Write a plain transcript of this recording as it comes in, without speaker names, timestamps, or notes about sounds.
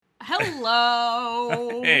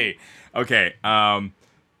Hello. Hey. Okay.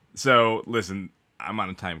 So listen, I'm on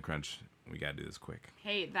a time crunch. We gotta do this quick.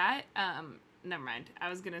 Hey, that never mind. I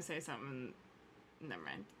was gonna say something. Never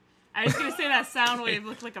mind. I was gonna say that sound wave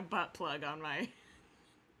looked like a butt plug on my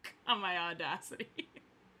Audacity.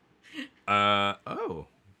 Oh.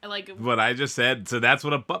 Like What I just said. So that's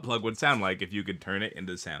what a butt plug would sound like if you could turn it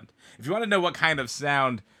into sound. If you want to know what kind of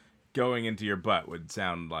sound going into your butt would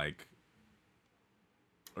sound like.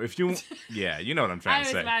 If you, yeah, you know what I'm I trying to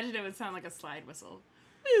always say. imagined it would sound like a slide whistle.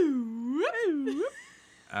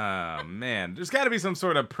 Oh man, there's got to be some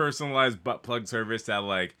sort of personalized butt plug service that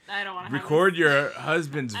like I don't want to record your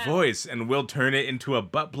husband's voice and we'll turn it into a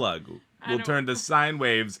butt plug. We'll turn the sine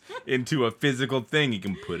waves into a physical thing he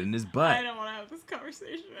can put in his butt. I don't want to have this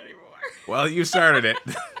conversation anymore. Well, you started it.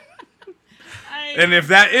 And if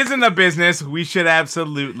that isn't a business, we should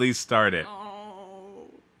absolutely start it.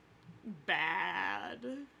 Oh, bad.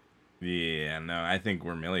 Yeah, no, I think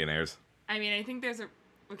we're millionaires. I mean, I think there's a...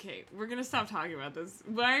 Okay, we're going to stop talking about this.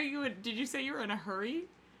 Why are you... Did you say you were in a hurry?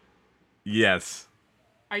 Yes.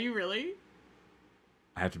 Are you really?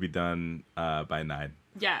 I have to be done by 9.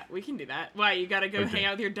 Yeah, we can do that. Why, you gotta go hang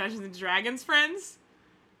out with your Dungeons & Dragons friends?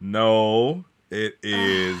 No, it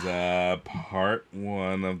is part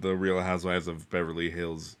 1 of the Real Housewives of Beverly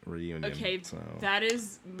Hills reunion. Okay, so that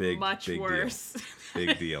is much worse.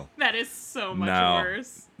 Big deal. That is so much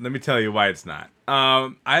worse. Let me tell you why it's not.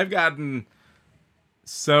 I've gotten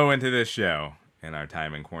so into this show in our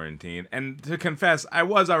time in quarantine, and to confess, I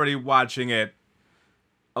was already watching it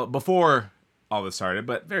before all this started,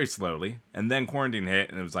 but very slowly. And then quarantine hit,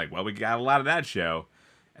 and it was like, well, we got a lot of that show.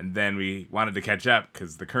 And then we wanted to catch up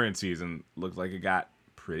because the current season looked like it got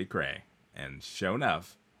pretty cray. And sure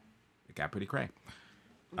enough, it got pretty cray.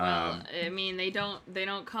 Well, I mean, they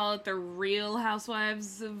don't call it the Real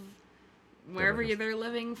Housewives of wherever they're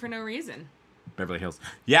living for no reason. Beverly Hills.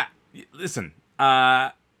 Yeah, listen,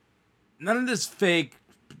 none of this fake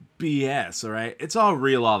BS, all right? It's all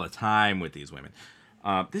real all the time with these women.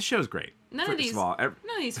 This show's great. None of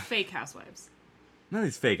these fake housewives. None of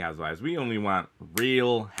these fake housewives. We only want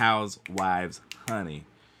real housewives, honey.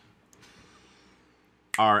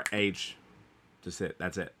 RH. Just it.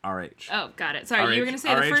 That's it. RH. Oh, got it. Sorry, you were going to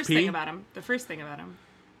say the first thing about him. The first thing about him.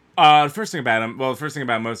 The first thing about him, well, the first thing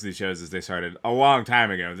about most of these shows is they started a long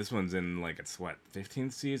time ago. This one's in, like, it's,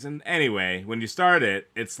 15th season? Anyway, when you start it,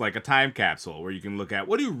 it's like a time capsule where you can look at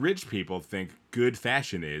what do rich people think good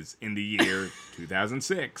fashion is in the year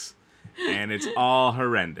 2006. And it's all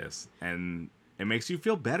horrendous. And it makes you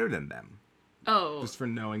feel better than them. Oh. Just for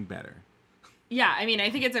knowing better. Yeah, I mean, I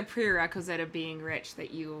think it's a prerequisite of being rich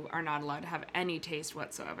that you are not allowed to have any taste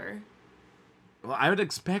whatsoever. Well, I would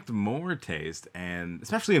expect more taste, and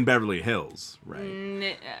especially in Beverly Hills,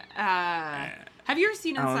 right? Have you ever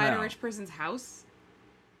seen inside a rich person's house?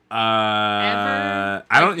 Ever?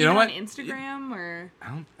 I don't. You know what? On Instagram or?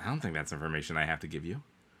 I don't think that's information I have to give you.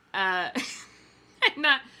 I'm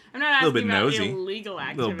not asking about nosy. illegal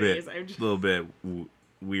activities. A little bit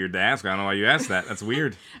weird to ask. I don't know why you asked that. That's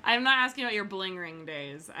weird. I'm not asking about your bling ring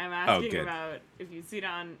days. I'm asking about if you've seen it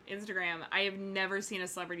on Instagram. I have never seen a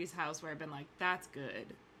celebrity's house where I've been like, that's good.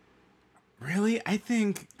 Really? I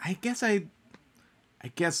guess I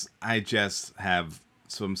just have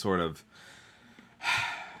some sort of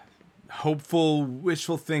hopeful,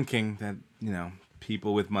 wishful thinking that,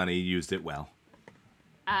 people with money used it well.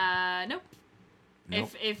 Nope.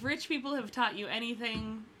 If rich people have taught you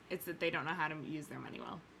anything, it's that they don't know how to use their money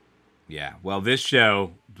well. Yeah, well, this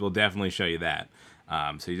show will definitely show you that.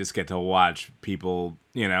 So you just get to watch people,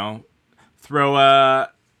 throw a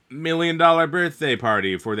 $1 million birthday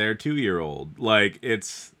party for their 2-year-old. Like,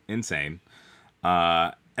 it's insane.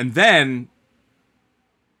 And then,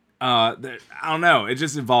 I don't know, it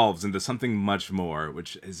just evolves into something much more,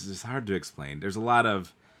 which is just hard to explain. There's a lot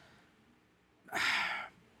of...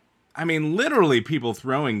 I mean, literally people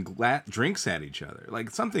throwing drinks at each other. Like,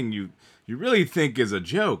 something you really think is a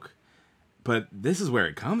joke. But this is where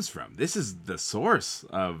it comes from. This is the source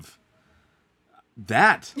of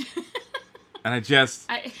that. And I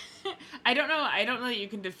don't know. I don't know that you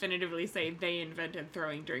can definitively say they invented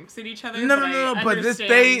throwing drinks at each other. No. But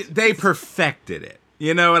they perfected it.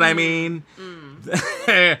 You know what I mean?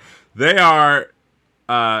 They are...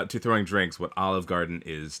 to throwing drinks what Olive Garden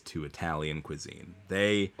is to Italian cuisine.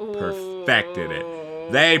 They perfected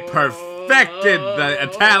it. They perfected the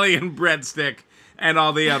Italian breadstick and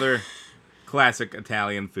all the other classic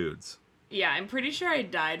Italian foods. Yeah, I'm pretty sure I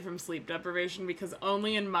died from sleep deprivation because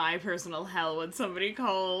only in my personal hell would somebody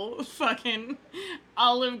call fucking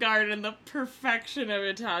Olive Garden the perfection of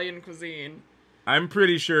Italian cuisine. I'm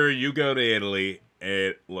pretty sure you go to Italy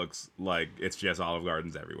it looks like it's just Olive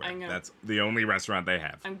Gardens everywhere. That's the only restaurant they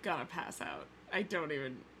have. I'm gonna pass out. I can't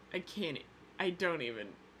even.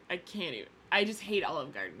 I just hate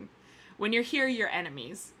Olive Garden. When you're here, you're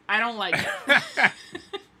enemies. I don't like it.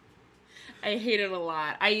 I hate it a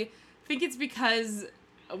lot. I think it's because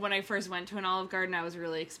when I first went to an Olive Garden, I was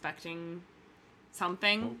really expecting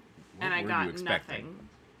something, and I got nothing.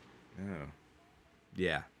 Oh.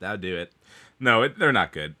 Yeah, that'll do it. No, they're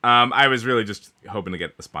not good. I was really just hoping to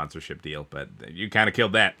get a sponsorship deal, but you kind of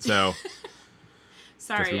killed that, so...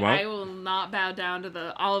 Sorry, I will not bow down to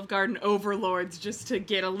the Olive Garden overlords just to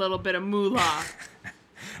get a little bit of moolah.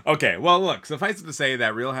 Okay, well, look, suffice it to say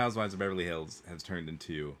that Real Housewives of Beverly Hills has turned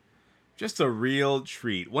into just a real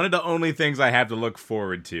treat. One of the only things I have to look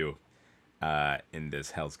forward to in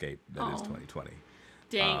this hellscape that is 2020.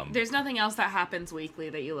 Dang, there's nothing else that happens weekly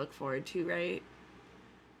that you look forward to, right?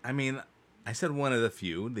 I mean, I said one of the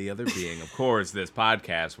few, the other being, of course, this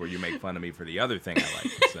podcast where you make fun of me for the other thing I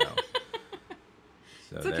like, so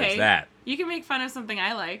it's okay. There's that. You can make fun of something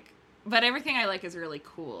I like, but everything I like is really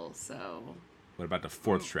cool, so... What about the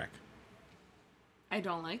fourth Shrek? I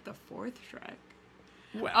don't like the fourth Shrek.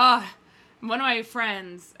 Well... one of my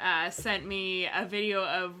friends sent me a video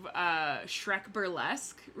of Shrek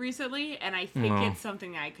Burlesque recently, and I think it's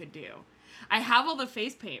something I could do. I have all the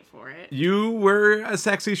face paint for it. You were a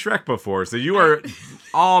sexy Shrek before, so you are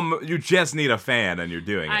you just need a fan, and you're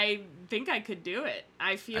doing it. I think I could do it.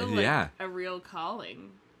 I feel like a real calling.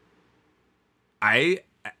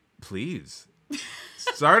 Please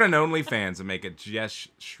start an OnlyFans and make it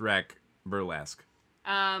just Shrek Burlesque.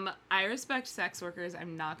 I respect sex workers.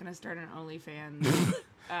 I'm not gonna start an OnlyFans.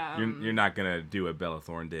 You're not gonna do what Bella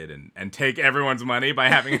Thorne did and take everyone's money by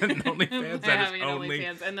having an OnlyFans.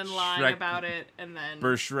 OnlyFans and then lying about it and then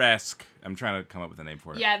Burlesque. I'm trying to come up with a name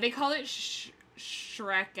for it. Yeah, they call it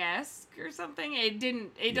Shrek-esque or something.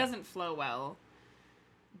 It doesn't flow well,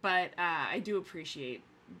 but I do appreciate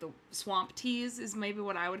the swamp tease is maybe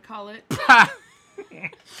what I would call it. I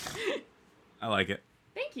like it.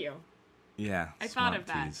 Thank you. Yeah, I thought of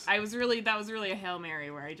that. That was really a Hail Mary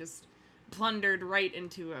where I just plundered right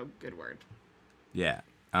into a good word. Yeah.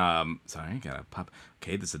 Sorry, I gotta pop.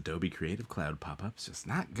 Okay, this Adobe Creative Cloud pop-up's just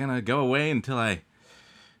not gonna go away until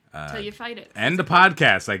until you fight it. End the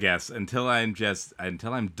podcast, I guess. Until I'm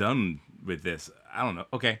done with this. I don't know.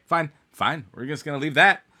 Okay, fine. We're just gonna leave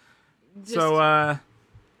that.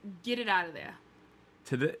 Get it out of there.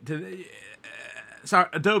 Sorry,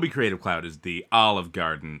 Adobe Creative Cloud is the Olive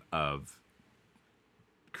Garden of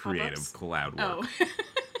creative cloud work. Oh.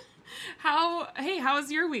 How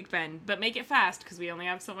has your week been? But make it fast, because we only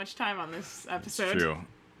have so much time on this episode. It's true.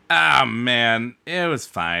 Oh, man. It was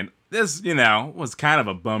fine. This, was kind of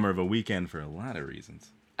a bummer of a weekend for a lot of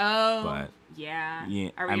reasons. Oh, but, yeah.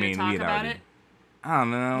 Are we going to talk about it? I don't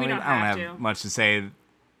know. I don't have much to say.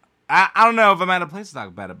 I don't know if I'm at a place to talk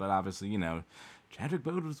about it, but obviously, Chadwick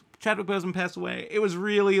Boseman passed away. It was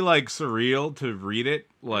really, surreal to read it.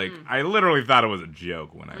 I literally thought it was a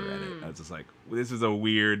joke when I read it. I was just like, this is a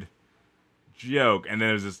weird joke. And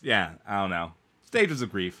then it was just, I don't know. Stages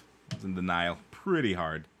of grief. I was in denial pretty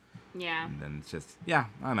hard. Yeah. And then it's just, I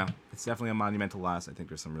don't know. It's definitely a monumental loss. I think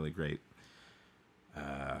there's some really great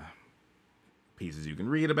pieces you can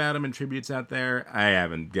read about him and tributes out there. I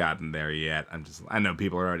haven't gotten there yet. I know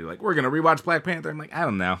people are already like, we're going to rewatch Black Panther. I'm like, I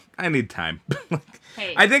don't know. I need time.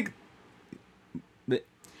 Hey. I think...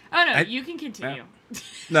 you can continue.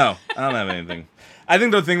 No, I don't have anything. I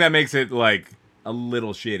think the thing that makes it, a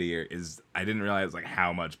little shittier is I didn't realize,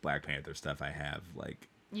 how much Black Panther stuff I have,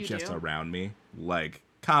 around me.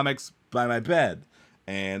 Comics by my bed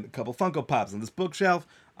and a couple Funko Pops on this bookshelf.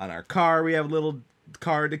 On our car, we have a little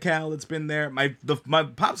car decal that's been there. My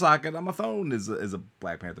pop socket on my phone is a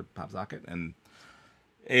Black Panther pop socket, and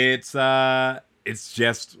it's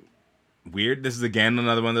just weird. This is again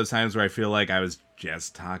another one of those times where I feel like I was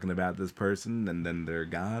just talking about this person and then they're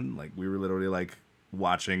gone. We were literally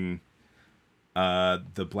watching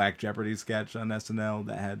the Black Jeopardy sketch on SNL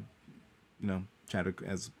that had Chadwick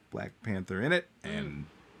as Black Panther in it, and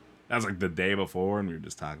that was the day before, and we were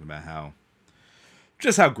just talking about how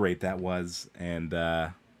great that was. And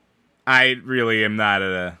I really am not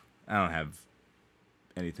I don't have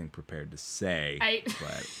anything prepared to say,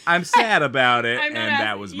 but I'm sad about it, and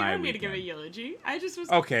that was my weekend. You want me to give a eulogy? I just was...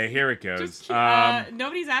 Okay, here it goes.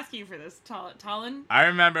 Nobody's asking you for this, Talon. I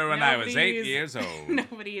remember when I was 8 years old.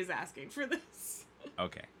 Nobody is asking for this.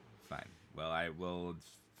 Okay, fine. Well, I will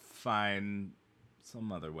find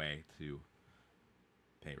some other way to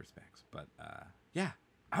pay respects. But,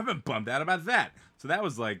 I've been bummed out about that. So that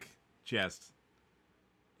was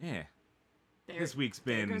this week's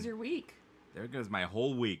been... There goes your week. There goes my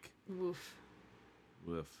whole week. Woof.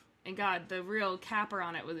 Woof. And God, the real capper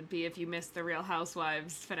on it would be if you missed the Real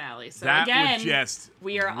Housewives finale. So that again, would just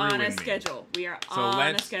we are on a ruin me. schedule. We are So on a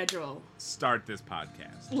let's schedule. Start this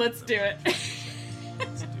podcast. Let's do it.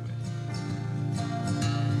 Let's do it.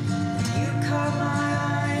 You caught my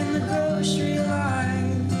eye in the grocery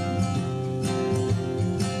line,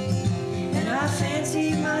 and I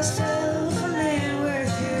fancied myself a man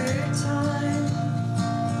worth your time,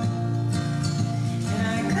 and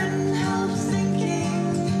I couldn't help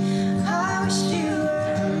thinking I wished you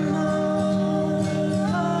were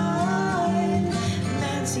mine, a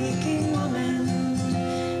man-seeking woman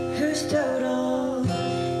whose total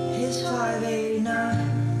is 589.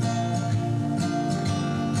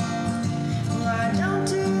 I don't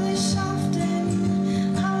do this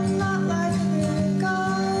often. I'm not like other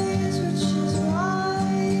guys, which is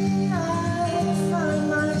why I find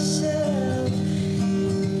myself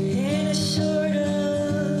in a sort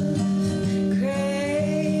of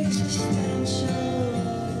gray existential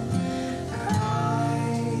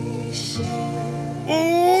crisis.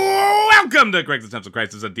 Welcome to Craig's Essential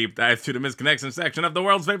Crisis, a deep dive through the misconnection section of the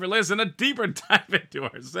world's favorite list and a deeper dive into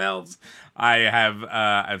ourselves.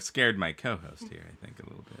 I've scared my co-host here, I think, a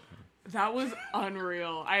little bit. That was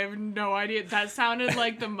unreal. I have no idea. That sounded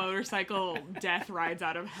like the motorcycle death rides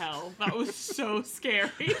out of hell. That was so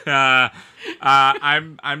scary.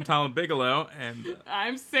 I'm Tom Bigelow, and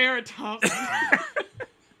I'm Sarah Thompson.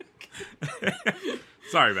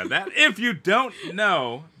 sorry about that. If you don't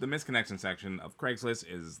know, the misconnection section of Craigslist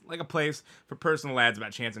is like a place for personal ads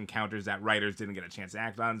about chance encounters that writers didn't get a chance to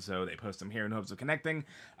act on, so they post them here in hopes of connecting.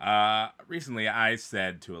 Recently, I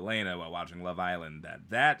said to Elena while watching Love Island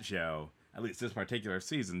that show, at least this particular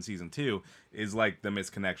season 2, is like the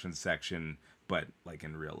misconnection section, but like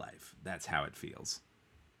in real life. That's how it feels.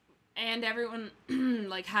 And everyone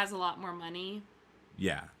has a lot more money.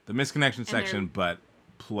 Yeah, the misconnection section, but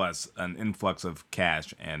plus an influx of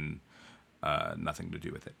cash and nothing to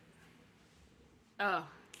do with it. Oh,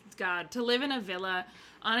 God. To live in a villa.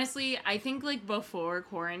 Honestly, I think, before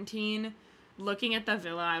quarantine, looking at the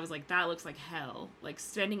villa, I was like, that looks like hell. Like,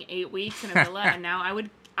 spending 8 weeks in a villa, and now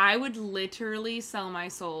I would literally sell my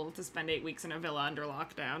soul to spend 8 weeks in a villa under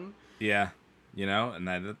lockdown. Yeah,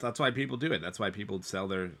 and that's why people do it. That's why people sell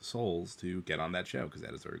their souls to get on that show, because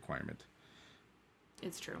that is a requirement.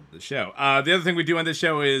 It's true. The show. The other thing we do on this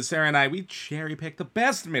show is Sarah and I, we cherry pick the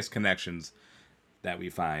best misconnections that we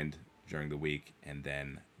find during the week, and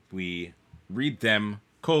then we read them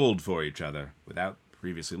cold for each other without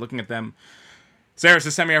previously looking at them. Sarah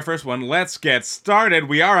says, send me our first one. Let's get started.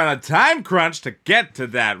 We are on a time crunch to get to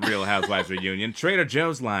that Real Housewives reunion. Trader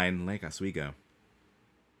Joe's line, Lake Oswego.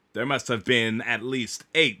 There must have been at least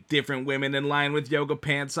 8 different women in line with yoga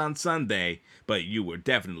pants on Sunday, but you were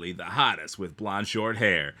definitely the hottest with blonde short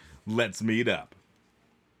hair. Let's meet up.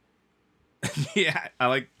 Yeah, I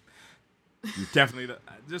like... Definitely...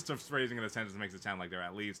 just the phrasing of the sentence makes it sound like there are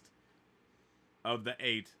at least... Of the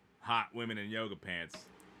 8 hot women in yoga pants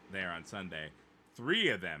there on Sunday, 3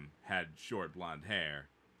 of them had short blonde hair,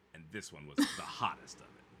 and this one was the hottest of it.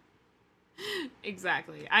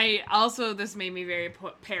 Exactly. This made me very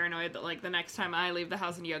paranoid that the next time I leave the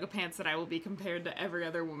house in yoga pants that I will be compared to every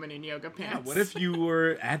other woman in yoga pants. Yeah, what if you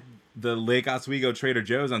were at the Lake Oswego Trader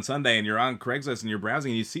Joe's on Sunday and you're on Craigslist and you're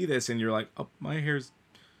browsing and you see this and you're like, oh, my hair's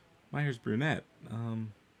brunette.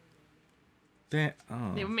 It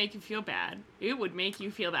would make you feel bad. It would make you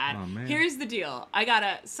feel bad. Oh, man. Here's the deal.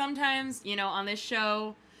 Sometimes, on this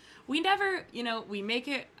show, we never, we make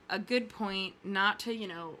it a good point not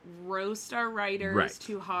to, roast our writers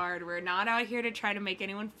too hard. We're not out here to try to make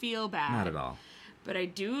anyone feel bad. Not at all. But I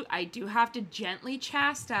do have to gently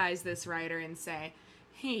chastise this writer and say,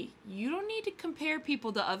 hey, you don't need to compare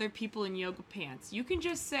people to other people in yoga pants. You can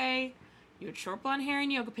just say you had short blonde hair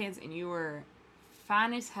in yoga pants and you were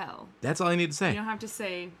fine as hell. That's all you need to say. You don't have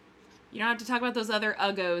to talk about those other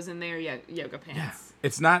uggos in their yoga pants. Yeah.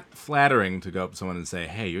 It's not flattering to go up to someone and say,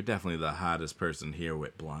 hey, you're definitely the hottest person here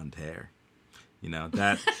with blonde hair.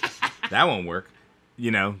 That won't work.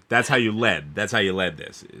 That's how you led. That's how you led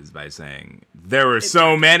this, is by saying, there were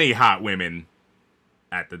so many hot women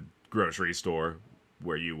at the grocery store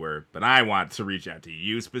where you were, but I want to reach out to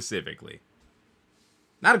you specifically.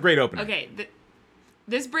 Not a great opener. Okay,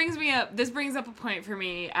 this brings up a point for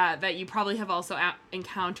me that you probably have also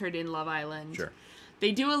encountered in Love Island. Sure.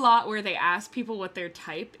 They do a lot where they ask people what their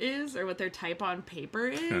type is or what their type on paper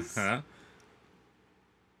is. Have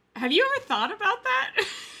you ever thought about that?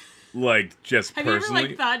 Just have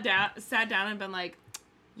personally? Have you ever sat down and been like,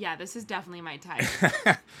 yeah, this is definitely my type?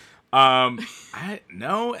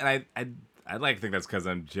 No, and I'd like to think that's because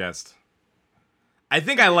I'm just I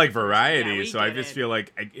think I like Yeah, variety, we so I get just it. feel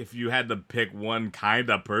like if you had to pick one kind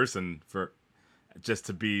of person for just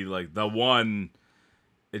to be like the one,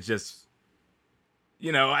 it just,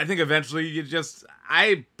 I think eventually you just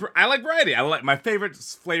I like variety. I like my favorite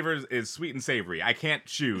flavors is sweet and savory. I can't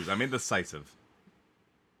choose. I'm indecisive.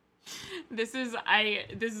 This is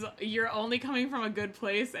you're only coming from a good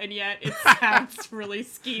place, and yet it sounds really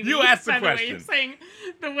skeevy. You asked the by question.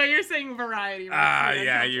 The way you're saying variety. makes Ah, me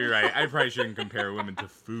yeah, uncomfortable. you're right. I probably shouldn't compare women to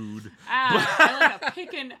food.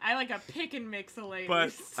 I like a pick and mix of ladies.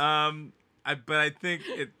 But I think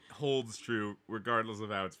it holds true regardless of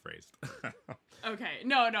how it's phrased. Okay,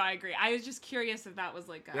 no, I agree. I was just curious if that was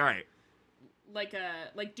like a, All right. like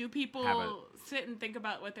do people Have it. sit and think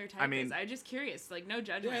about what their type I mean- is? I'm just curious. Like no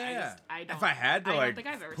judgment. Yeah. I don't. If I had to I don't think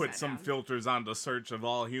like I've ever put sat some down. filters on the search of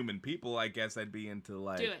all human people, I guess I'd be into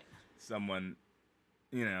like Do it. someone,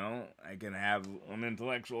 I can have an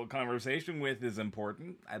intellectual conversation with is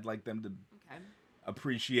important. I'd like them to Okay.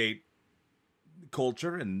 appreciate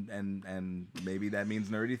culture and maybe that means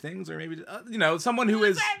nerdy things or maybe someone who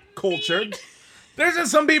is does that cultured. mean? There's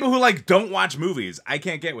just some people who like don't watch movies. I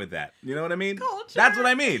can't get with that. You know what I mean? Culture. That's what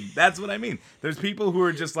I mean. There's people who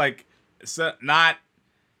are just like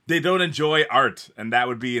they don't enjoy art, and that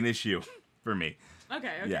would be an issue for me.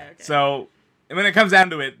 Okay. Yeah. So when it comes down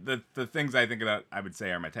to it, the things I think about I would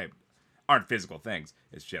say are my type aren't physical things.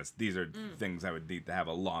 It's just these are things I would need to have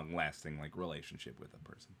a long lasting like relationship with a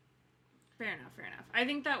person. Fair enough. I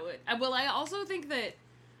think that would. Well, I would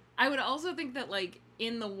also think that like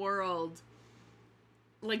in the world,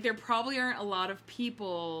 like there probably aren't a lot of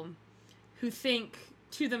people who think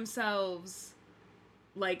to themselves,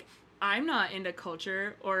 like, I'm not into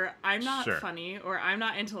culture, or I'm not Sure. funny, or I'm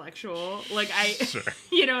not intellectual. Like Sure.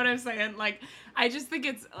 you know what I'm saying? Like I just think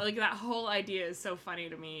it's like that whole idea is so funny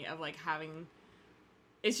to me of like having.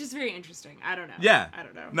 It's just very interesting. I don't know. Yeah. I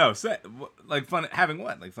don't know. No, like funny having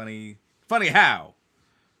what? Like funny how?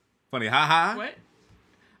 Funny haha? What?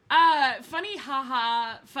 Funny,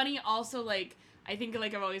 haha. Funny also, like, I think,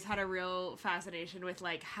 like, I've always had a real fascination with,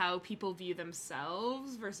 like, how people view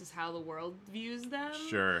themselves versus how the world views them.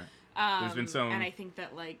 Sure. There's been some And I think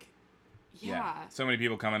that, like, yeah. So many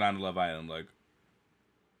people coming on to Love Island like,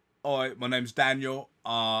 "Hi, my name's Daniel.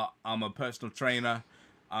 I'm a personal trainer.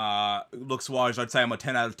 Looks wise, I'd say I'm a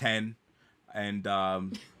 10 out of 10. And I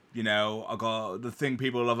got the thing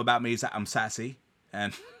people love about me is that I'm sassy."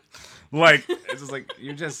 And like it's just like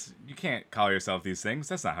you can't call yourself these things.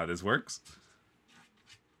 That's not how this works.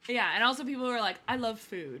 Yeah, and also people who are like, I love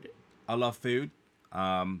food. I love food.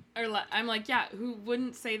 I'm like, yeah, who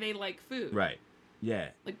wouldn't say they like food? Right. Yeah.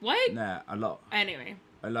 Like, what? Nah, Anyway.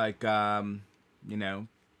 I like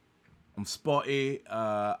I'm spotty,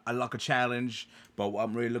 I like a challenge, but what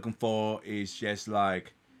I'm really looking for is just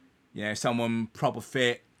like, someone proper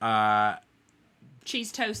fit,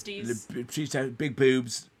 Cheese toasties. she's big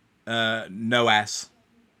boobs, no ass.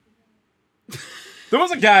 There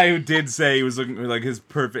was a guy who did say he was looking like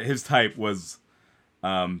his type was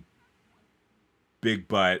big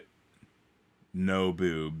butt, no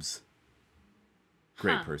boobs,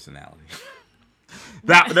 great Huh. personality. In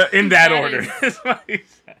that That order. is- is what he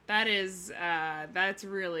said. That's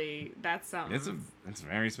something. It's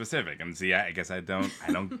very specific, and see, I guess I don't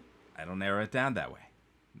narrow it down that way.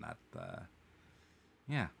 Not,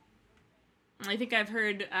 yeah. I think I've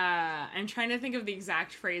heard, I'm trying to think of the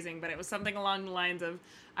exact phrasing, but it was something along the lines of,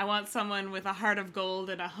 I want someone with a heart of gold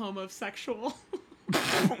and a homosexual.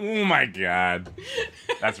 Oh my god,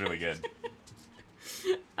 that's really good.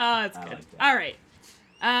 Oh, it's I good. like that. All right.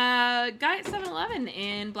 Guy at 7-Eleven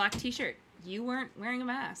in black t-shirt. You weren't wearing a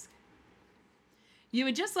mask. You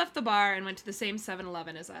had just left the bar and went to the same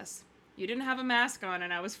 7-Eleven as us. You didn't have a mask on,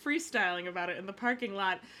 and I was freestyling about it in the parking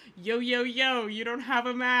lot. Yo, yo, yo, you don't have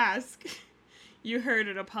a mask. You heard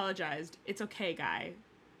and apologized. It's okay, guy.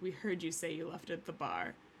 We heard you say you left it at the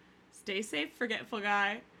bar. Stay safe, forgetful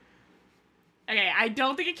guy. Okay, I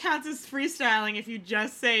don't think it counts as freestyling if you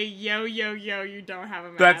just say, yo, yo, yo, you don't have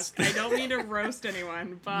a mask. I don't mean to roast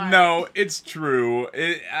anyone, but... No, it's true.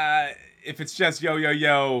 If it's just yo, yo,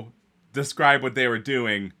 yo, describe what they were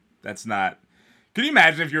doing, that's not... Can you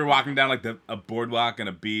imagine if you were walking down like a boardwalk on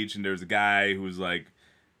a beach and there's a guy who's like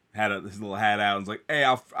had his little hat out and was like, "Hey,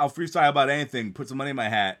 I'll freestyle about anything. Put some money in my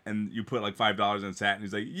hat," and you put like $5 in his hat, and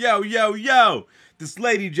he's like, "Yo, yo, yo, this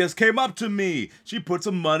lady just came up to me. She put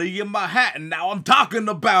some money in my hat, and now I'm talking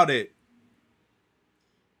about it."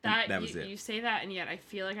 That was it. You say that, and yet I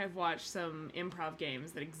feel like I've watched some improv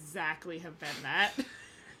games that exactly have been that.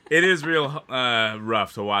 It is real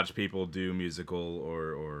rough to watch people do musical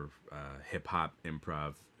or hip hop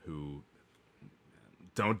improv who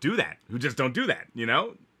don't do that. Who just don't do that, you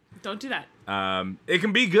know? Don't do that. It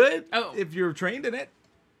can be good Oh. if you're trained in it.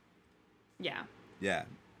 Yeah. Yeah.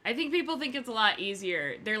 I think people think it's a lot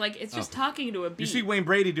easier. They're like, it's just talking to a You beat. see Wayne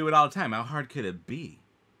Brady do it all the time. How hard could it be?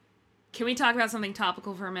 Can we talk about something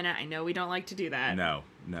topical for a minute? I know we don't like to do that. No,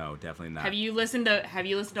 definitely not. Have you listened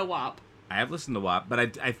to WAP? I have listened to WAP,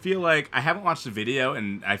 but I feel like I haven't watched the video,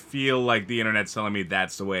 and I feel like the internet's telling me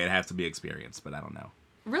that's the way it has to be experienced, but I don't know.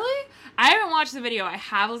 Really? I haven't watched the video. I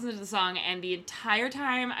have listened to the song, and the entire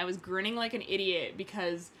time I was grinning like an idiot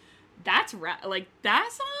because that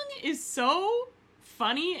song is so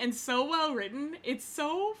funny and so well written. It's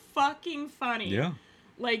so fucking funny.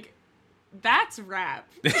 Like, that's rap.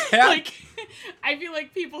 Like, I feel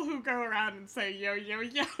like people who go around and say, yo, yo,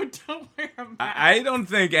 yo, don't wear a mask. I don't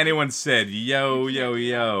think anyone said yo, yo,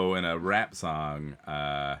 yo in a rap song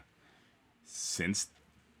since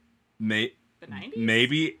the 90s?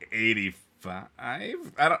 maybe 85. I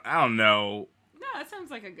don't know. No, that sounds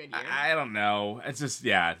like a good year. I don't know. It's just,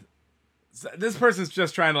 yeah. This person's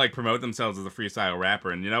just trying to, like, promote themselves as a freestyle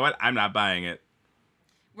rapper, and you know what? I'm not buying it.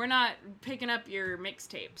 We're not picking up your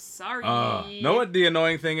mixtapes. Sorry. Know what the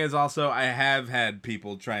annoying thing is also? I have had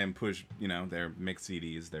people try and push, you know, their mix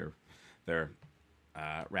CDs, their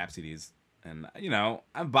rap CDs. And, you know,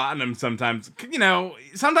 I've bought them sometimes. You know,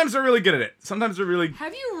 sometimes they're really good at it. Sometimes they're really...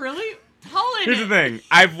 Have you really? Holland. Here's the thing.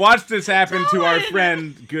 I've watched this happen to our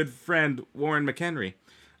Colin! good friend, Warren McHenry,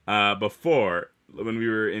 before, when we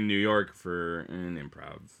were in New York for an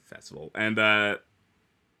improv festival. And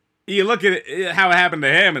you look at it, how it happened to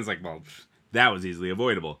him, and it's like, well, that was easily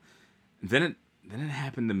avoidable. Then it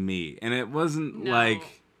happened to me. And it wasn't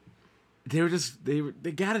like... They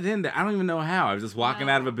got it in there. I don't even know how. I was just walking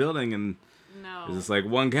out of a building, and... No. It was just like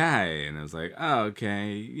one guy, and I was like, oh,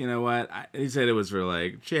 okay, you know what? He said it was for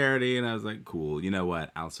like charity, and I was like, cool, you know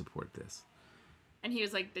what? I'll support this. And he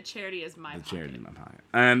was like, the charity is my pocket. Charity in my pocket.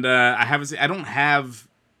 And I don't have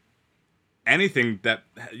anything that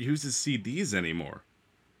uses CDs anymore.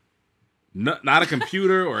 Not a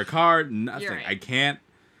computer or a car, nothing. You're right. I can't,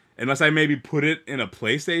 unless I maybe put it in a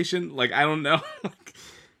PlayStation. Like, I don't know.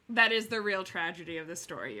 That is the real tragedy of the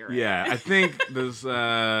story. You're right. Yeah, I think there's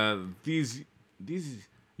these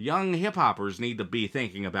young hip hoppers need to be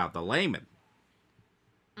thinking about the layman.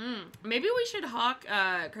 Maybe we should hawk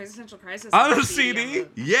Crisis Central Crisis On a CD?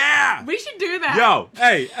 Yeah! We should do that. Yo,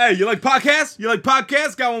 hey, you like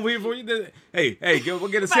podcasts? Got one for you? Hey, we'll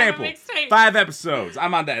get a sample. mixtape. 5 episodes.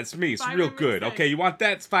 I'm on that. It's me. It's 5 real a good. mixtape. Okay, you want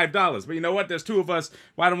that? It's $5. But you know what? There's 2 of us.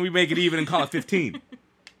 Why don't we make it even and call it 15?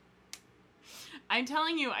 I'm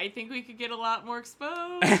telling you, I think we could get a lot more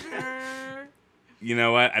exposure. You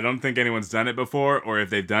know what? I don't think anyone's done it before, or if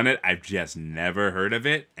they've done it, I've just never heard of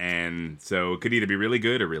it. And so it could either be really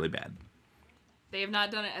good or really bad. They have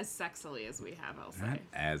not done it as sexily as we have, I'll Not say.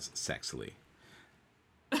 as sexily.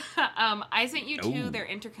 I sent you 2. Ooh. They're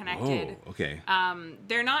interconnected. Oh, okay.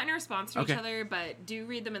 They're not in response to Okay. each other, but do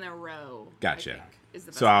read them in a row. Gotcha. I think, is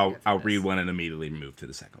the best So way to get I'll through read this. one and immediately move to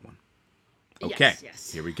the second one. Yes, Okay.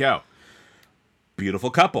 yes. Here we go.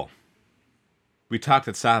 Beautiful couple. We talked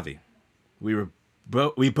at Savi. We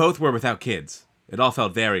both were without kids. It all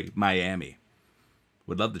felt very Miami.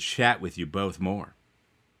 Would love to chat with you both more.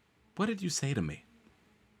 What did you say to me?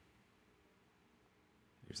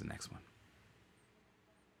 Here's the next one.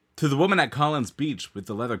 To the woman at Collins Beach with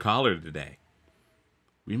the leather collar today.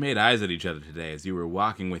 We made eyes at each other today as you were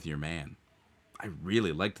walking with your man. I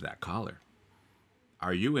really liked that collar.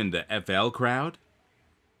 Are you into FL crowd?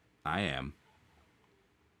 I am.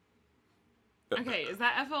 Okay, is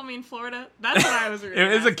that FL mean Florida? That's what I was reading.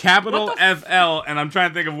 It is a as. capital What the FL, and I'm trying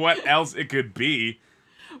to think of what else it could be.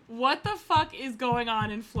 What the fuck is going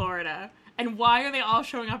on in Florida? And why are they all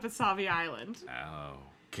showing up at Savi Island? Oh,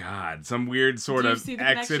 God. Some weird sort Do you of see the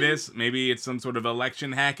exodus. Maybe it's some sort of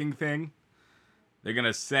election hacking thing. They're going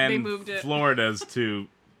to They send moved it. Floridas to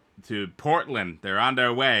Portland. They're on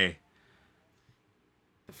their way.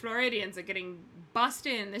 The Floridians are getting bussed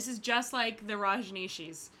in. This is just like the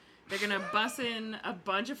Rajneeshis. They're gonna bus in a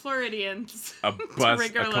bunch of Floridians. A to bus,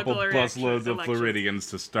 rig a our couple local busloads of elections. Floridians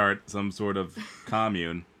to start some sort of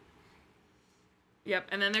commune. Yep,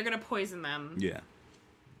 and then they're gonna poison them. Yeah.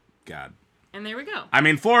 God. And there we go. I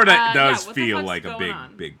mean, Florida Yeah, does what the feel fuck's like a going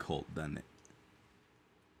on? big cult, doesn't it?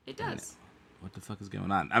 It does. What the fuck is going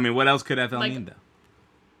on? I mean, what else could FL Like, mean, though?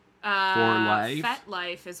 life? Fet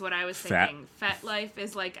Life is what I was Fet- thinking. Fet Life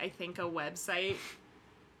is like, I think, a website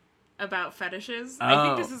about fetishes. I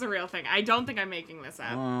think this is a real thing. I don't think I'm making this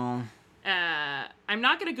up. Well, I'm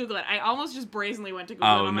not gonna Google it. I almost just brazenly went to Google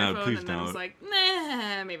Oh, it on my no, phone please and then was don't. like,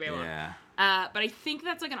 nah, maybe I won't. yeah. But I think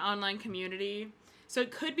that's like an online community. So it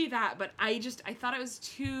could be that, but I thought it was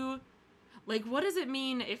too, like, what does it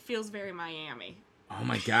mean? It feels very Miami. Oh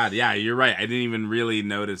my God, yeah, you're right. I didn't even really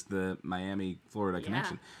notice the Miami-Florida Yeah.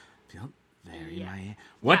 connection. Feel very Yeah. Miami.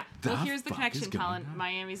 What Yeah. the Well, here's the fuck connection, is going Colin. on?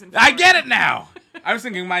 Miami's in I Florida. get it now. I was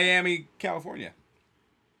thinking Miami, California.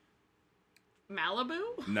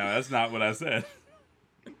 Malibu? No, that's not what I said.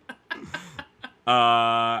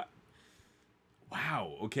 Wow.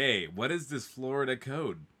 Okay. What is this Florida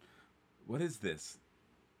code? What is this?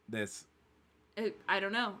 I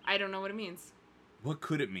don't know. I don't know what it means. What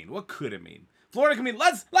could it mean? What could it mean? Florida can mean.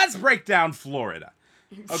 Let's break down Florida.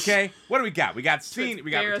 Okay. What do we got? We got its we got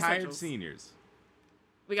bare retired essentials. seniors.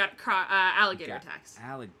 We got alligator We got tax.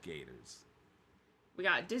 alligators. We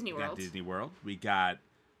got Disney We got World. Disney World. We got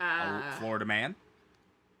Florida man.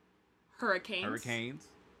 Hurricanes. Hurricanes.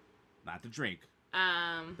 Not to drink.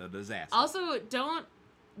 The disaster. Also, don't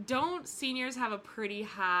seniors have a pretty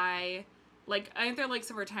high, like, aren't there like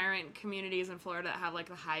some retirement communities in Florida that have like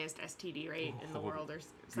the highest STD rate in the world or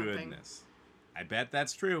something? Goodness. I bet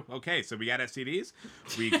that's true. Okay, so we got STDs.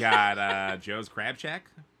 We got Joe's Crab Shack.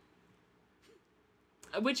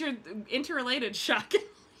 Which are interrelated, shocking.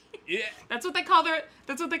 Yeah. That's what they call their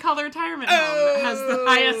retirement home that has the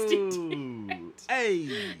high STD.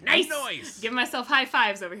 Hey. Nice. Nice. Giving myself high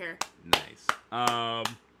fives over here. Nice.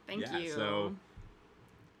 Thank yeah, you. So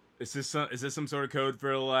is this some sort of code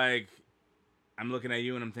for, like, I'm looking at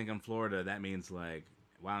you and I'm thinking Florida. That means, like,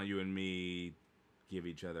 why don't you and me give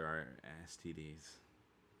each other our STDs?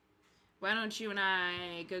 Why don't you and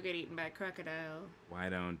I go get eaten by a crocodile? Why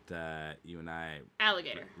don't you and I...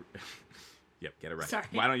 Alligator. Yep, get it right. Sorry.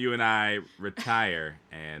 Why don't you and I retire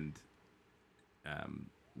and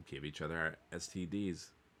give each other our STDs?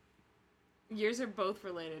 Yours are both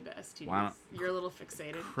related to STDs. Why don't- You're a little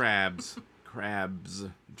fixated. Crabs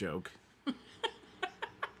joke.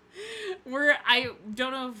 I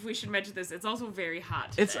don't know if we should mention this. It's also very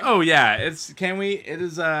hot today.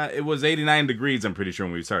 It was 89 degrees, I'm pretty sure,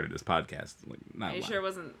 when we started this podcast. Like, not Are you lying. sure it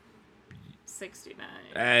wasn't 69?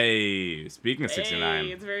 Hey, speaking of 69,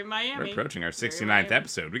 Hey, it's very Miami. we're approaching our Very 69th Miami.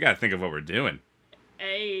 episode. We got to think of what we're doing.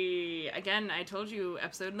 Hey, again, I told you,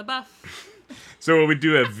 episode in the buff. So will we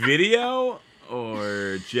do a video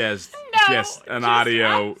or just No, just an just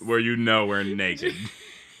audio us. where you know we're naked?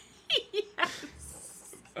 Yes.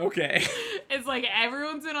 Okay. It's like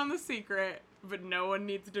everyone's in on the secret, but no one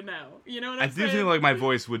needs to know. You know what I I'm do saying? feel like my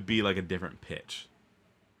voice would be like a different pitch.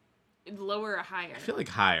 Lower or higher? I feel like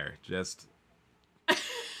higher, just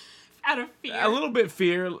Out of fear. a little bit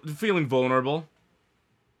feeling vulnerable.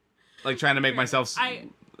 Like trying to make myself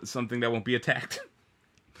something that won't be attacked.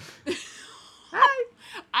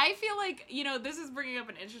 I feel like, this is bringing up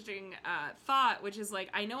an interesting thought, which is like,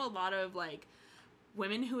 I know a lot of like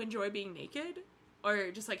women who enjoy being naked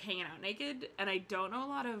or just like hanging out naked, and I don't know a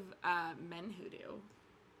lot of men who do.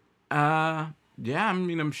 Yeah, I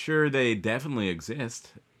mean, I'm sure they definitely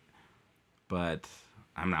exist, but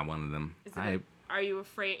I'm not one of them. Are you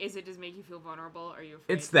afraid? Is it just make you feel vulnerable? Are you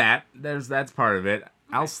afraid? It's that. That's part of it.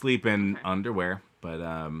 I'll sleep in underwear, but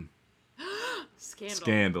Scandal.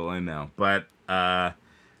 scandal, I know. But yeah,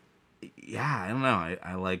 I don't know.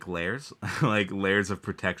 I like layers. I like layers of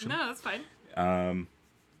protection. No, that's fine.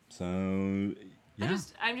 So yeah.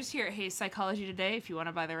 I'm just here. Hey, Psychology Today, if you want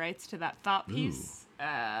to buy the rights to that thought piece,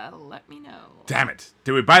 let me know. Damn it.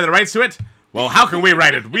 Did we buy the rights to it? Well, how can we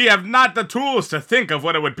write it? We have not the tools to think of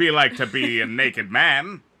what it would be like to be a naked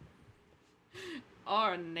man.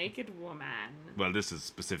 Or a naked woman. Well, this is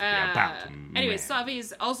specifically about Anyway, men.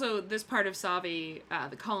 Savi's also this part of Savi,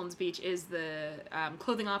 the Collins Beach, is the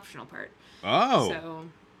clothing optional part. Oh, So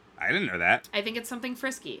I didn't know that. I think it's something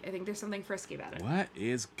frisky. I think there's something frisky about it. What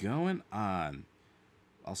is going on?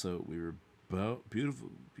 Also, we were both beautiful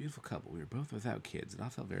couple. We were both without kids. It all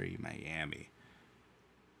felt very Miami.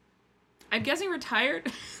 I'm guessing retired,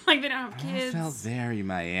 like they don't have It kids. felt very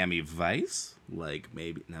Miami Vice. Like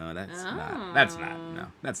maybe no, that's not. No,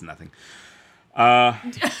 that's nothing.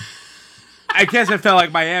 I guess it felt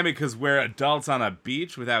like Miami because we're adults on a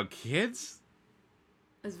beach without kids.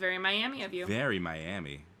 It's very Miami of you. Very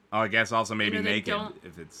Miami. Oh, I guess also maybe they naked don't-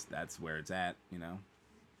 if that's where it's at. You know.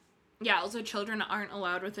 Yeah. Also, children aren't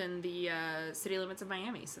allowed within the city limits of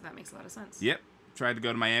Miami, so that makes a lot of sense. Yep. Tried to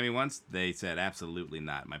go to Miami once. They said absolutely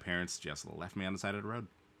not. My parents just left me on the side of the road.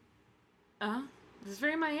 This is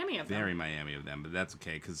very Miami of them. Very Miami of them, but that's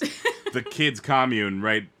okay because the kids' commune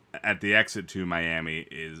right at the exit to Miami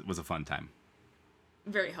was a fun time.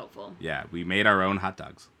 Very helpful. Yeah, we made our own hot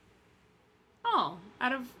dogs. Oh,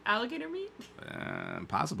 out of alligator meat?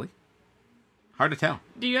 Possibly. Hard to tell.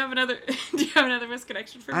 Do you have another? Do you have another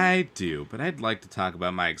misconnection for me? I do, but I'd like to talk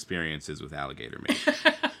about my experiences with alligator meat.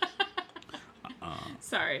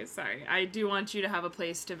 Sorry. I do want you to have a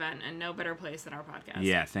place to vent, and no better place than our podcast.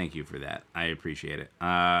 Yeah, thank you for that. I appreciate it.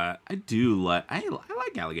 I do like. I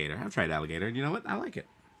like alligator. I've tried alligator. You know what? I like it.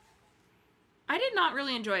 I did not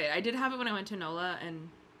really enjoy it. I did have it when I went to NOLA, and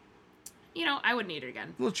I wouldn't eat it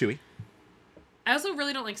again. A little chewy. I also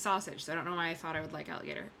really don't like sausage, so I don't know why I thought I would like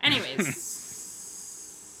alligator. Anyways.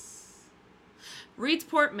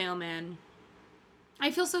 Reedsport mailman.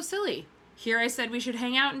 I feel so silly. Here I said we should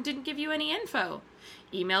hang out and didn't give you any info.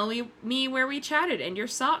 Email me where we chatted and your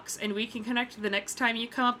socks, and we can connect the next time you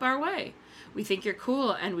come up our way. We think you're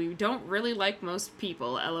cool, and we don't really like most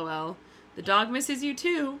people, LOL. The dog misses you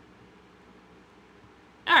too.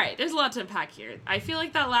 Alright, there's a lot to unpack here. I feel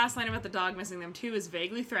like that last line about the dog missing them too is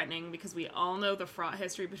vaguely threatening because we all know the fraught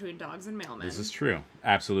history between dogs and mailmen. This is true.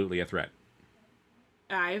 Absolutely a threat.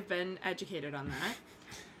 I've been educated on that.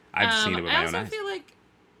 I've seen it with my own eyes.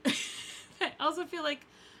 I also feel like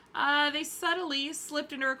they subtly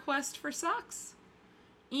slipped in a request for socks.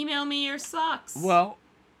 Email me your socks. Well,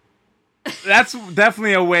 that's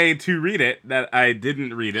definitely a way to read it that I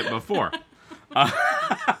didn't read it before.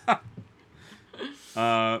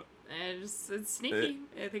 It's sneaky.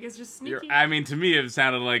 I think it's just sneaky. I mean, to me, it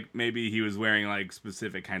sounded like maybe he was wearing like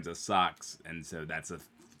specific kinds of socks, and so that's a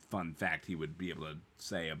fun fact he would be able to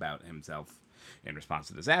say about himself in response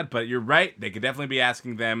to this ad. But you're right; they could definitely be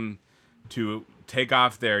asking them to take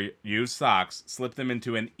off their used socks, slip them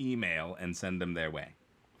into an email, and send them their way.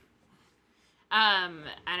 And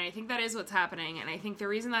I think that is what's happening. And I think the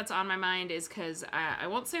reason that's on my mind is because I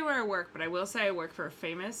won't say where I work, but I will say I work for a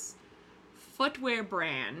famous footwear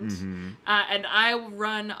brand. Mm-hmm. And I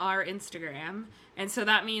run our Instagram. And so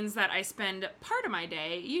that means that I spend part of my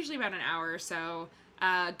day, usually about an hour or so,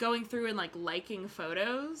 going through and liking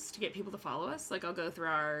photos to get people to follow us. Like I'll go through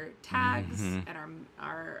our tags and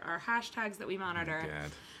our hashtags that we monitor.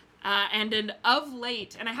 And of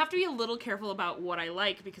late, and I have to be a little careful about what I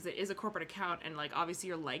like because it is a corporate account, and obviously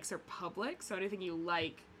your likes are public, so anything you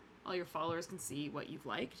like, all your followers can see what you've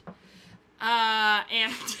liked.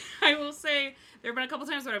 And I will say there have been a couple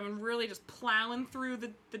times where I've been really just plowing through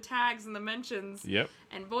the tags and the mentions. Yep.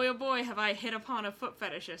 And boy, oh boy, have I hit upon a foot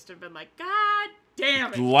fetishist and been like, God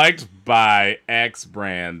damn it. Liked by X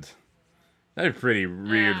brand. That'd be pretty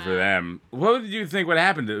weird for them. What did you think would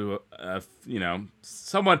happen to,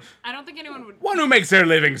 someone... I don't think anyone would... One who makes their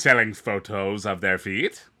living selling photos of their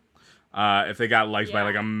feet. If they got liked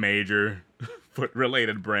by, a major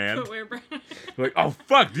foot-related brand. Footwear brand. Like, oh,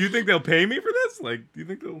 fuck, do you think they'll pay me for this? Do you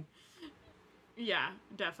think they'll... Yeah,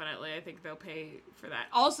 definitely. I think they'll pay for that.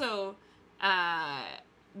 Also,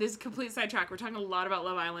 this is a complete sidetrack. We're talking a lot about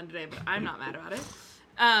Love Island today, but I'm not mad about it.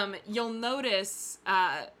 You'll notice...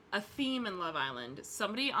 a theme in Love Island.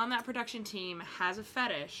 Somebody on that production team has a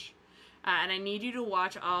fetish, and I need you to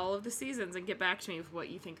watch all of the seasons and get back to me with what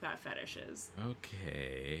you think that fetish is.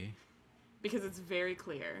 Okay. Because it's very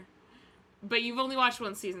clear. But you've only watched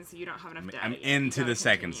one season, so you don't have enough data. I'm into the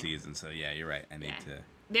second season, so yeah, you're right. I need to...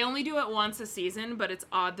 They only do it once a season, but it's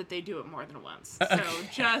odd that they do it more than once. So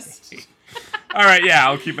just... All right, yeah,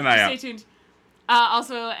 I'll keep an eye out. Stay tuned.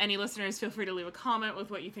 Also, any listeners, feel free to leave a comment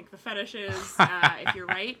with what you think the fetish is. If you're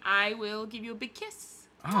right, I will give you a big kiss.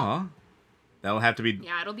 Aw. That'll have to be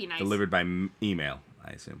it'll be nice. delivered by email, I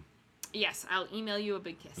assume. Yes, I'll email you a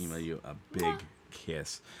big kiss. Email you a big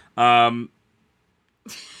kiss. Yeah,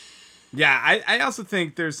 I also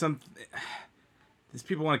think there's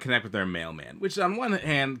people want to connect with their mailman, which on one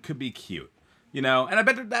hand could be cute. And I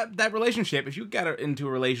bet that relationship, if you got into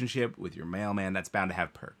a relationship with your mailman, that's bound to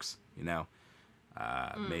have perks,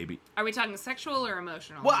 maybe. Are we talking sexual or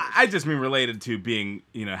emotional? Well, I just mean related to being,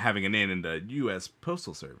 having an in the U.S.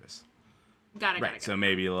 Postal Service. Got it. Right. So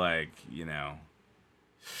maybe your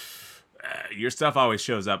stuff always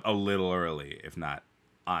shows up a little early, if not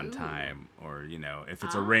on time, or if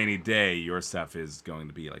it's a rainy day, your stuff is going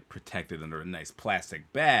to be protected under a nice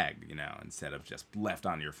plastic bag, instead of just left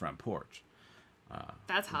on your front porch.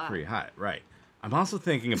 That's hot. Pretty hot, right? I'm also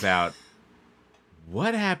thinking about.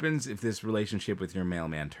 What happens if this relationship with your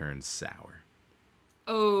mailman turns sour?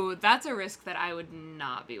 Oh, that's a risk that I would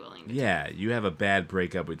not be willing to take. Yeah, you have a bad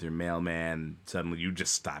breakup with your mailman. Suddenly you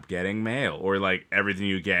just stop getting mail. Or, everything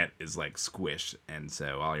you get is, squished. And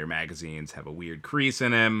so all your magazines have a weird crease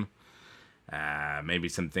in them. Maybe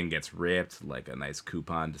something gets ripped, like a nice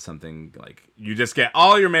coupon to something. You just get...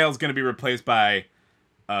 All your mail is going to be replaced by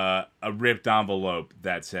a ripped envelope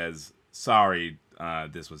that says, sorry,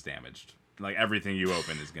 this was damaged. Everything you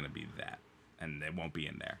open is going to be that. And it won't be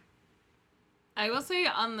in there. I will say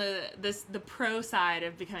on the pro side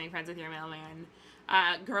of becoming friends with your mailman,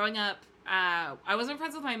 growing up, I wasn't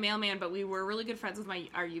friends with my mailman, but we were really good friends with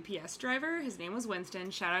our UPS driver. His name was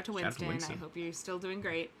Winston. Shout out to Winston. I hope you're still doing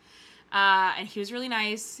great. And he was really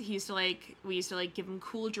nice. We used to give him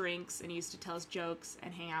cool drinks, and he used to tell us jokes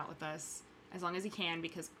and hang out with us as long as he can,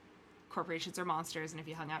 because corporations are monsters, and if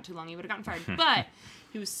you hung out too long, you would have gotten fired. But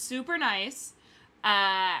he was super nice.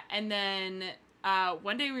 And then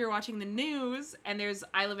one day we were watching the news, and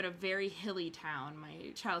I live in a very hilly town.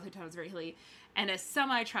 My childhood town was very hilly. And a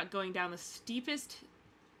semi-truck going down the steepest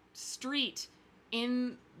street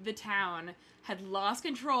in the town had lost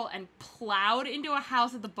control and plowed into a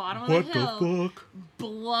house at the bottom of the hill. What the fuck?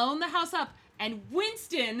 Blown the house up. And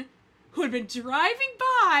Winston, who had been driving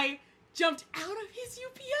by, jumped out of his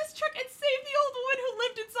UPS truck and saved the old woman who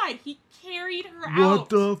lived inside. He carried her out. What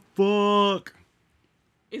the fuck?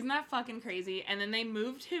 Isn't that fucking crazy? And then they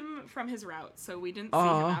moved him from his route, so we didn't see him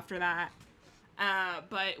after that.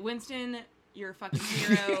 But Winston, you're a fucking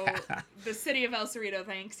hero. Yeah. The city of El Cerrito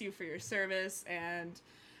thanks you for your service, and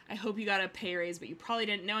I hope you got a pay raise, but you probably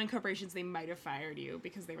didn't. Knowing corporations, they might have fired you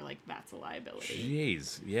because they were like, that's a liability.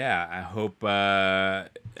 Jeez. Yeah, I hope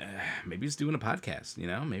maybe he's doing a podcast,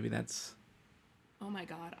 Maybe that's... Oh my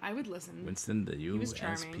god, I would listen. Winston, the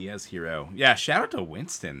USPS hero. Yeah, shout out to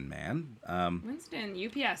Winston, man. Winston,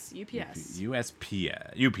 UPS. UPS,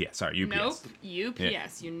 sorry, UPS. Nope, UPS, yeah.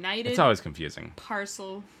 United... It's always confusing.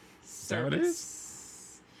 Parcel Service. Is that what it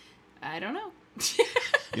is? I don't know.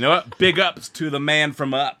 You know what? Big ups to the man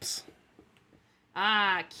from Ups.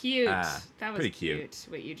 Ah, cute. That was pretty cute.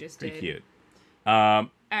 What you just pretty did. Pretty cute. All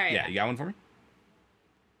right. Yeah, you got one for me?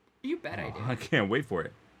 You bet I do. I can't wait for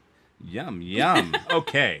it. Yum, yum.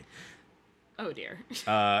 Okay. Oh, dear.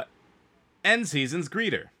 End season's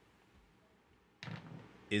greeter.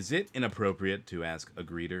 Is it inappropriate to ask a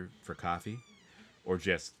greeter for coffee? Or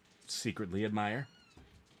just secretly admire?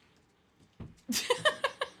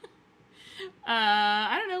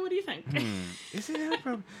 I don't know. What do you think? Is it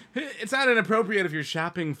inappropriate? It's not inappropriate if you're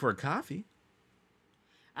shopping for coffee.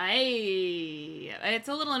 It's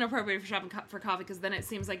a little inappropriate for shopping for coffee, because then it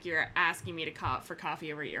seems like you're asking me to for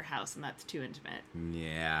coffee over at your house, and that's too intimate.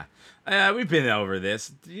 Yeah. We've been over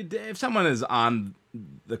this. If someone is on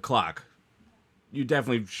the clock, you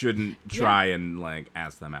definitely shouldn't try and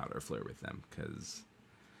ask them out or flirt with them, because...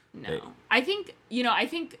 No. I think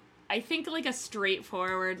like a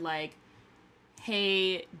straightforward,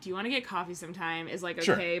 hey, do you want to get coffee sometime is okay,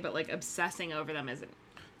 sure. But obsessing over them isn't.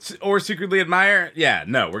 Or secretly admire? Yeah,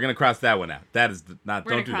 no, we're going to cross that one out. That is not,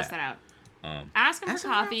 we're don't do that. We're going to cross that out. Ask them for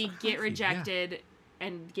coffee, get rejected,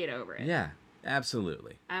 and get over it. Yeah,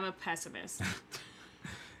 absolutely. I'm a pessimist.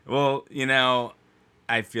 Well,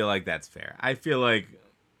 I feel like that's fair. I feel like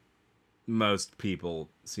most people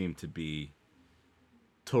seem to be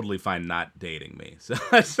totally fine not dating me. So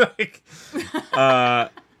it's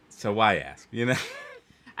so why ask,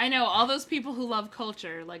 I know, all those people who love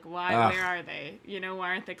culture, where are they? Why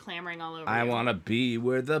aren't they clamoring all over I want to be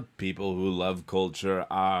where the people who love culture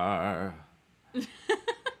are.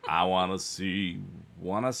 I want to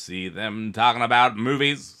see them talking about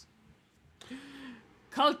movies.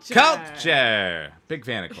 Culture! Big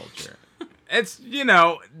fan of culture. It's,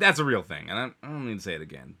 that's a real thing. And I don't mean to say it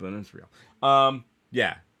again, but it's real.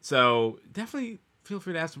 Yeah, so definitely feel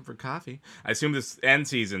free to ask them for coffee. I assume this end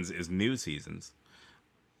seasons is new seasons.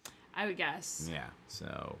 I would guess. Yeah.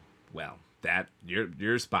 So, well, that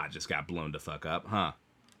your spot just got blown to fuck up, huh?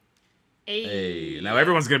 Hey. Now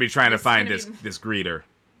everyone's gonna be trying to find this greeter.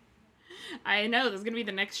 I know, this is gonna be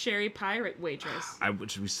the next Sherry Pirate waitress.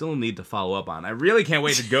 Which we still need to follow up on. I really can't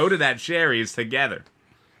wait to go to that Sherry's together.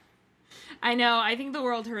 I know. I think the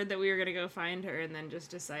world heard that we were gonna go find her and then just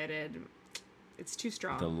decided it's too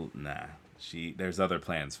strong. There's other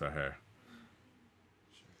plans for her.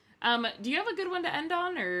 Do you have a good one to end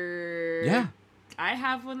on, or? Yeah. I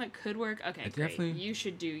have one that could work. Okay, great. You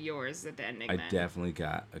should do yours at the ending. I definitely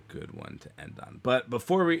got a good one to end on. But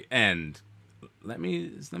before we end, let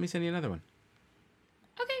me send you another one.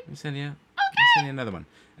 Okay. Let me send you another one,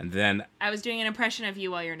 and then I was doing an impression of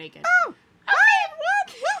you while you're naked. Oh, hi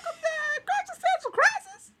everyone! Welcome to Existential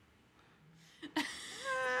Crisis.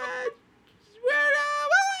 We're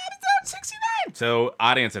episode 69. So,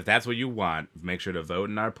 audience, if that's what you want, make sure to vote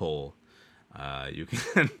in our poll. You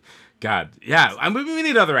can. God, yeah. We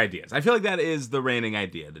need other ideas. I feel like that is the reigning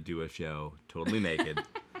idea, to do a show totally naked.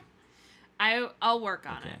 I'll work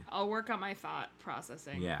on it. I'll work on my thought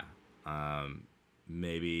processing. Yeah.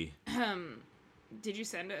 Maybe. Did you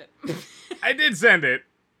send it? I did send it.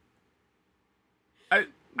 I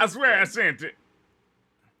swear I sent it.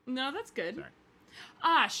 No, that's good. Sorry.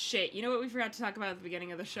 Ah, shit. You know what we forgot to talk about at the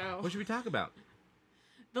beginning of the show? What should we talk about?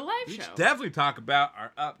 The live We show. should definitely talk about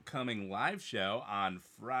our upcoming live show on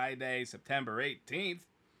Friday, September 18th.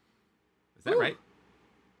 Is that Ooh. right?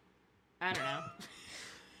 I don't know.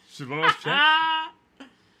 Should one of us check?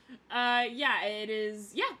 Yeah, it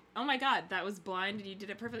is. Yeah. Oh my god, that was blind and you did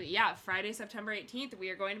it perfectly. Yeah, Friday, September 18th, we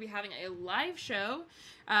are going to be having a live show.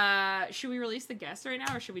 Should we release the guests right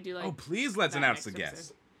now or should we do like... Oh, please let's that announce next the episode?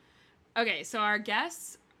 guests. Okay, so our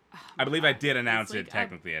guests... I believe I did It's announce like it a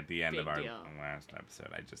technically at the end of big our deal. last episode.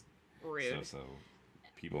 I just... Rude. So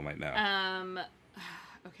people might know.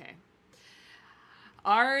 Okay.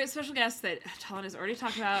 Our special guests that Talon has already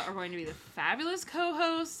talked about are going to be the fabulous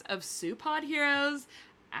co-hosts of Supod Heroes,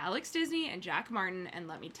 Alex Disney and Jack Martin. And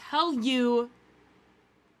let me tell you,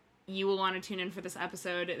 you will want to tune in for this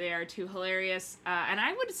episode. They are two hilarious, and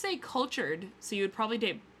I would say cultured, so you would probably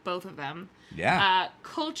date both of them. Yeah.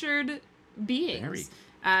 Cultured beings.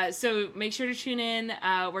 So make sure to tune in.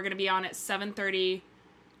 We're going to be on at 7:30,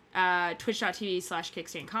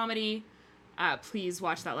 twitch.tv/kickstand comedy. Please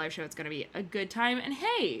watch that live show. It's going to be a good time. And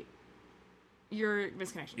hey, your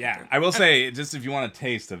misconnection. Yeah, I will say, just if you want a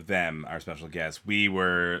taste of them, our special guests, we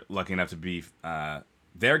were lucky enough to be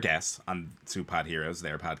their guests on Supod Heroes,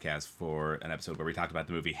 their podcast, for an episode where we talked about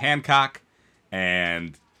the movie Hancock,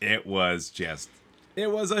 and it was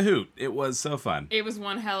a hoot. It was so fun. It was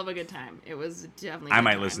one hell of a good time. It was definitely. I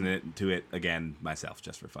might listen to it again myself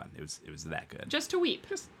just for fun. It was that good. Just to weep.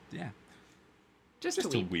 Just Just to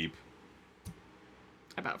to weep weep.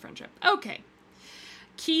 about friendship. Okay.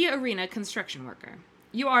 Key Arena construction worker.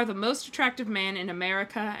 You are the most attractive man in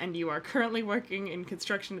America, and you are currently working in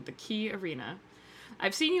construction at the Key Arena.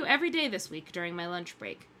 I've seen you every day this week during my lunch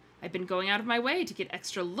break. I've been going out of my way to get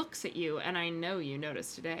extra looks at you, and I know you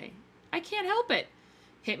noticed today. I can't help it.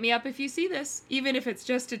 Hit me up if you see this, even if it's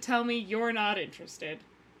just to tell me you're not interested.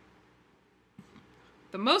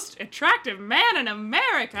 The most attractive man in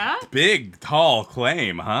America? Big, tall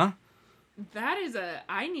claim, huh? That is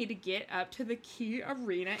I need to get up to the Key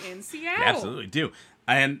Arena in Seattle. You absolutely do.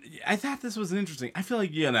 And I thought this was interesting. I feel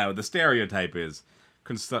like, the stereotype is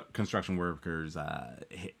construction workers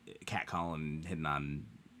catcalling, hitting on,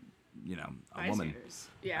 a woman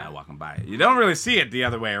walking by. You don't really see it the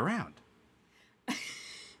other way around.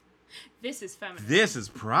 This is feminine. This is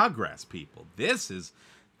progress, people. This is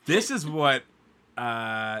what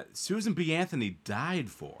Susan B. Anthony died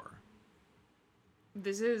for.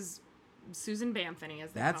 This is Susan Banthony,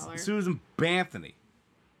 as they That's call her. Susan Banthony.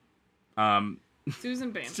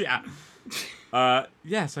 Susan Banthony.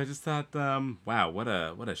 Yeah. So I just thought, wow, what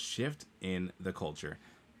a shift in the culture.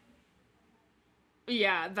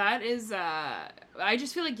 Yeah, that is, I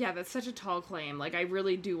just feel like, that's such a tall claim. Like, I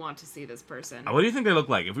really do want to see this person. What do you think they look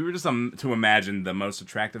like? If we were just to imagine the most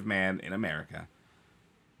attractive man in America,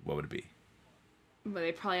 what would it be? But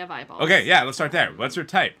they probably have eyeballs. Okay, yeah, let's start there. What's their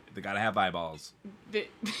type? They gotta have eyeballs.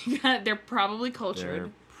 They're probably cultured.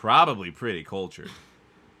 They're probably pretty cultured.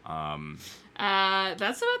 That's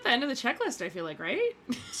about the end of the checklist, I feel like, right?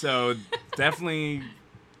 So, definitely,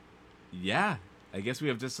 yeah. I guess we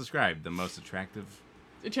have just described the most attractive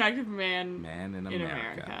man in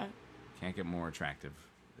America. Can't get more attractive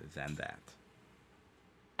than that.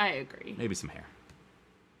 I agree. Maybe some hair.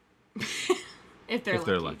 If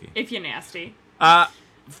they're lucky. If you're nasty.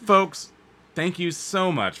 Folks, thank you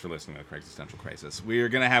so much for listening to Existential Crisis. We are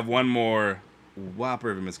going to have one more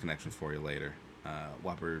whopper of a misconnection for you later.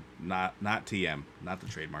 Whopper, not TM, not the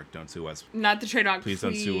trademark. Don't sue us. Not the trademark. Please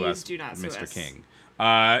don't sue us, do not sue Mr. us. King.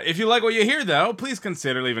 If you like what you hear, though, please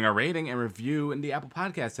consider leaving a rating and review in the Apple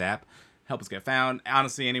Podcasts app. Help us get found.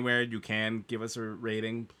 Honestly, anywhere you can give us a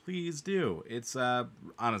rating, please do. It's,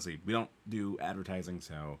 honestly, we don't do advertising,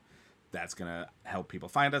 so that's going to help people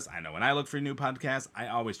find us. I know when I look for new podcasts, I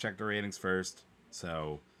always check the ratings first.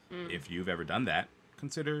 So if you've ever done that,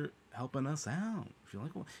 consider helping us out. If you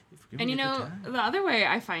like, and the other way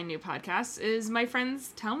I find new podcasts is my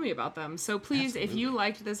friends tell me about them. So please, if you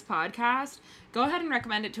liked this podcast, go ahead and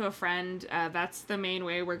recommend it to a friend. That's the main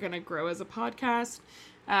way we're going to grow as a podcast.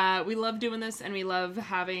 We love doing this, and we love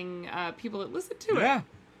having people that listen to it. Yeah,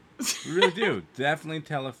 we really do. Definitely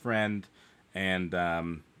tell a friend. And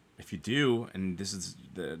if you do, and this is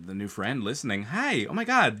the new friend listening, hi, oh my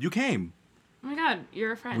God, you came. Oh my God,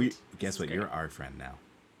 you're a friend. Guess what? You're our friend now.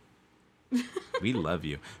 We love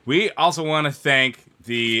you. We also want to thank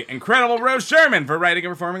the incredible Rose Sherman for writing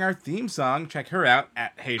and performing our theme song. Check her out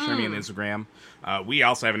at Hey Shermy on Instagram. We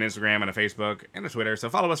also have an Instagram and a Facebook and a Twitter, so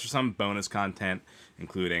follow us for some bonus content,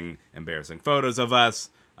 including embarrassing photos of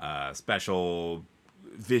us, special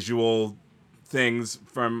visual things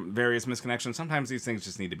from various misconnections. Sometimes these things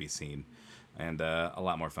just need to be seen. and a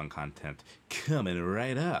lot more fun content coming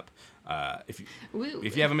right up. If you Woo.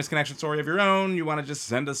 have a misconnection story of your own, you want to just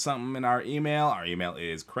send us something in our email. Our email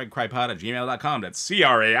is craigcrypod@gmail.com. That's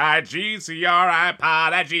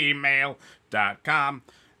CRAIGCRIPod@gmail.com.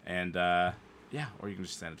 And or you can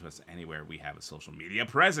just send it to us anywhere we have a social media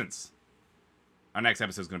presence. Our next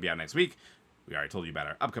episode is going to be out next week. We already told you about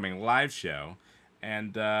our upcoming live show.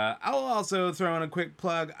 And I'll also throw in a quick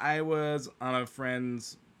plug. I was on a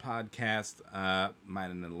friend's podcast,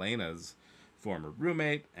 mine and Elena's former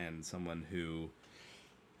roommate, and someone who,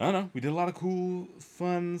 I don't know, we did a lot of cool,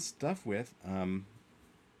 fun stuff with.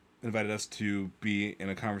 Invited us to be in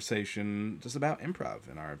a conversation just about improv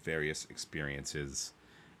and our various experiences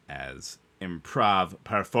as improv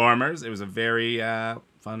performers. It was a very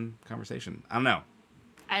fun conversation. I don't know.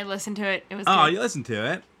 I listened to it. It was Oh, good. you listened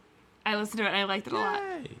to it? I listened to it and I liked it a lot.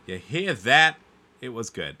 Yay. You hear that? It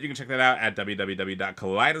was good. You can check that out at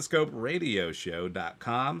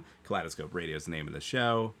www.kaleidoscoperadioshow.com. Kaleidoscope Radio is the name of the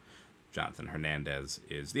show. Jonathan Hernandez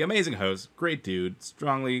is the amazing host. Great dude.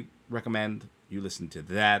 Strongly recommend you listen to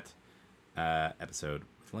that episode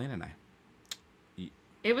with Elena and I.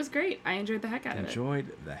 It was great. I enjoyed the heck out of it.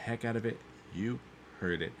 Enjoyed the heck out of it. You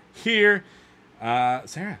heard it here. Sarah,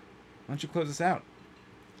 why don't you close us out?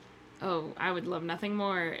 Oh, I would love nothing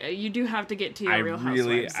more. You do have to get to your Real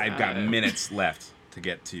Housewives. I've got minutes left to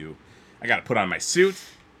get to. I got to put on my suit.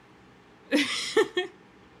 All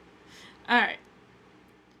right.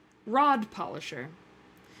 Rod polisher.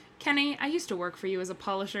 Kenny, I used to work for you as a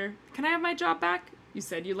polisher. Can I have my job back? You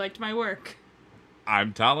said you liked my work.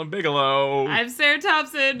 I'm Talon Bigelow. I'm Sarah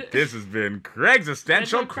Thompson. This has been Craig's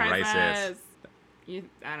Existential Existential Crisis. He's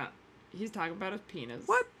talking about his penis.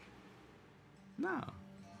 What? No.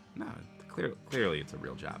 Clearly it's a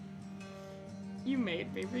real job. You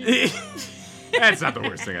made me read it. That's not the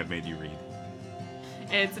worst thing I've made you read.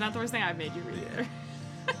 It's not the worst thing I've made you read Yeah. either.